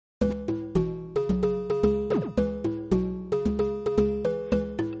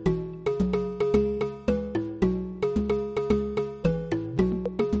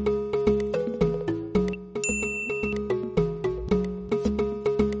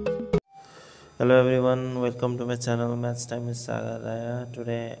Hello everyone, welcome to my channel Maths Time with Sagar Raya.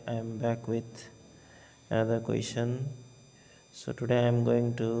 Today I am back with another question. So today I am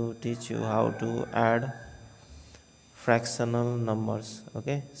going to teach you how to add fractional numbers.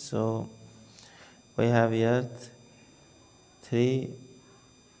 Okay, so we have here 3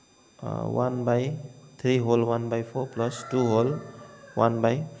 1 by 3 whole 1 by 4 plus 2 whole 1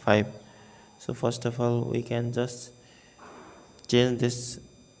 by 5. So first of all we can just change this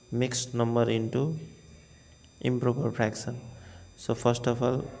mixed number into improper fraction. So first of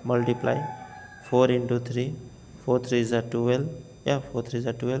all multiply 4 into 3. 4 3 is a 12. Yeah, 4 3 is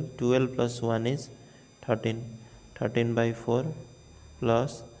a 12. 12 plus 1 is 13. 13 by 4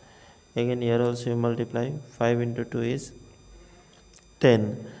 plus, again here also you multiply 5 into 2 is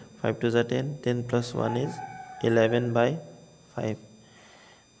 10. 5 2 is a 10. 10 plus 1 is 11 by 5.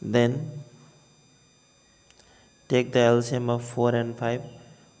 Then take the LCM of 4 and 5.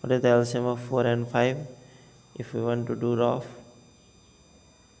 What is the LCM of 4 and 5? If we want to do rough,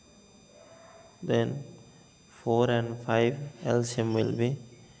 then 4 and 5 LCM will be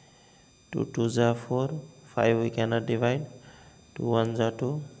 2 2s are 4, 5 we cannot divide, 2 1s are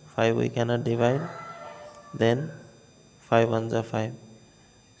 2, 5 we cannot divide, then 5 1s are 5.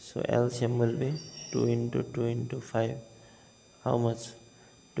 So LCM will be 2 into 2 into 5. How much?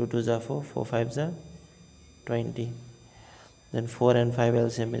 2 2s are 4, 4 5s are 20. Then 4 and 5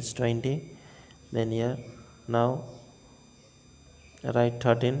 LCM is 20. Then here now write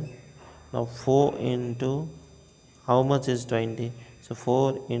 13. Now 4 into how much is 20? So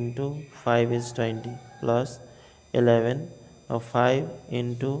 4 into 5 is 20 plus 11. Now 5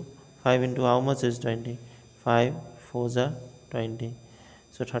 into how much is 20? 5 4s are 20.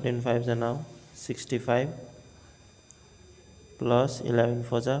 So 13 5s are now 65 plus 11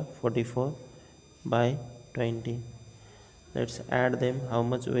 4s are 44 by 20. Let's add them. How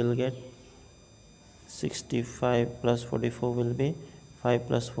much we will get? 65 plus 44 will be 5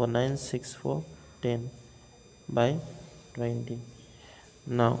 plus 4 9, 6 4 10 by 20.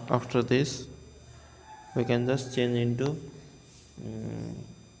 Now after this we can just change into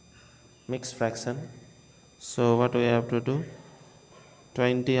mixed fraction. So what we have to do?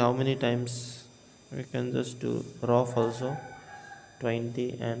 20 how many times? We can just do rough also.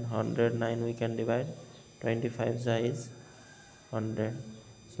 20 and 109 we can divide. 25 is 100,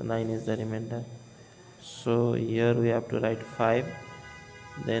 so 9 is the remainder. So here we have to write 5,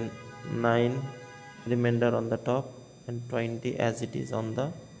 then 9 remainder on the top, and 20 as it is on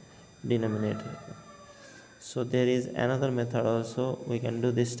the denominator. So there is another method also, we can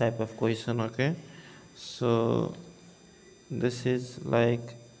do this type of question. Okay, so this is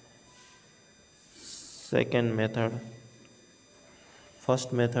like second method.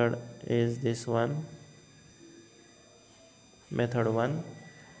 First method is this one, method 1.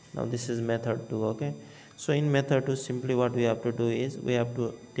 Now this is method 2. Okay, so in method 2 simply what we have to do is we have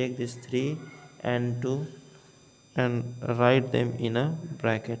to take this 3 and 2 and write them in a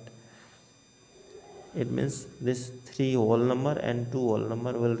bracket. It means this 3 whole number and 2 whole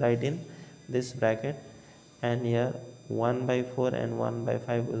number will write in this bracket, and here 1 by 4 and 1 by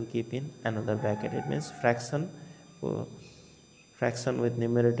 5 will keep in another bracket. It means uh, fraction with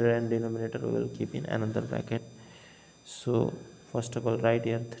numerator and denominator we will keep in another bracket. So first of all write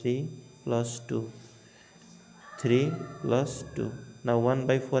here 3 plus 2, 3 plus 2. Now 1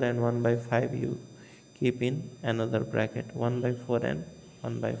 by 4 and 1 by 5 you keep in another bracket, 1 by 4 and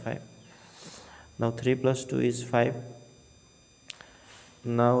 1 by 5. Now 3 plus 2 is 5.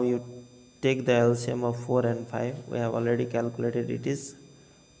 Now you take the LCM of 4 and 5. We have already calculated, it is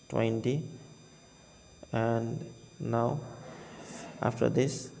 20. And now after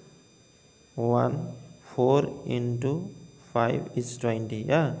this 4 into 5 is 20.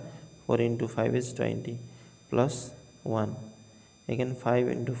 Yeah, 4 into 5 is 20 plus 1. Again 5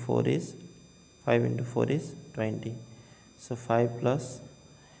 into 4 is 20. So 5 plus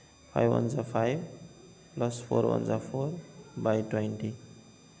 5 ones are 5 plus 4 ones are 4 by 20.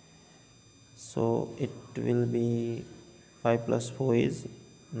 So it will be 5 plus 4 is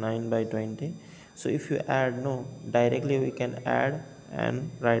 9 by 20. So if you add, no, directly we can add and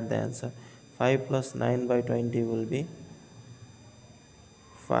write the answer. 5 plus 9 by 20 will be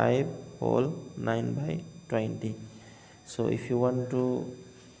 5 whole 9 by 20. So if you want to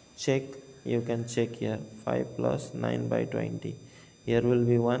check, you can check here. 5 plus 9 by 20, here will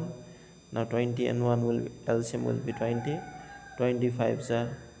be 1. Now 20 and 1 will be, LCM will be 20. 25s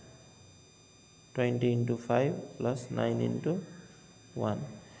are 20 into 5 plus 9 into 1.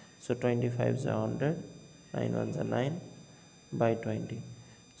 So 25s are 100, 9 ones are 9 by 20.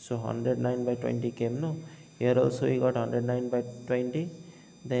 So 109 by 20 came, no? Here also we got 109 by 20.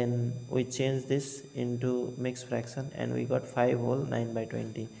 then we change this into mixed fraction and we got 5 whole 9 by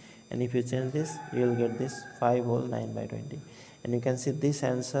 20. And if you change this, you will get this 5 whole 9 by 20. And you can see this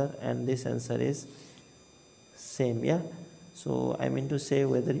answer and this answer is same. Yeah, so I mean to say,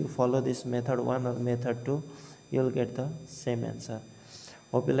 whether you follow this method 1 or method 2, you will get the same answer.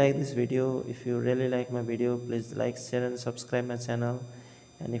 Hope you like this video. If you really like my video, please like, share and subscribe my channel.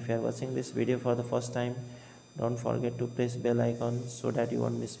 And if you are watching this video for the first time, don't forget to press bell icon so that you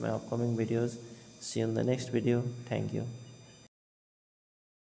won't miss my upcoming videos. See you in the next video. Thank you.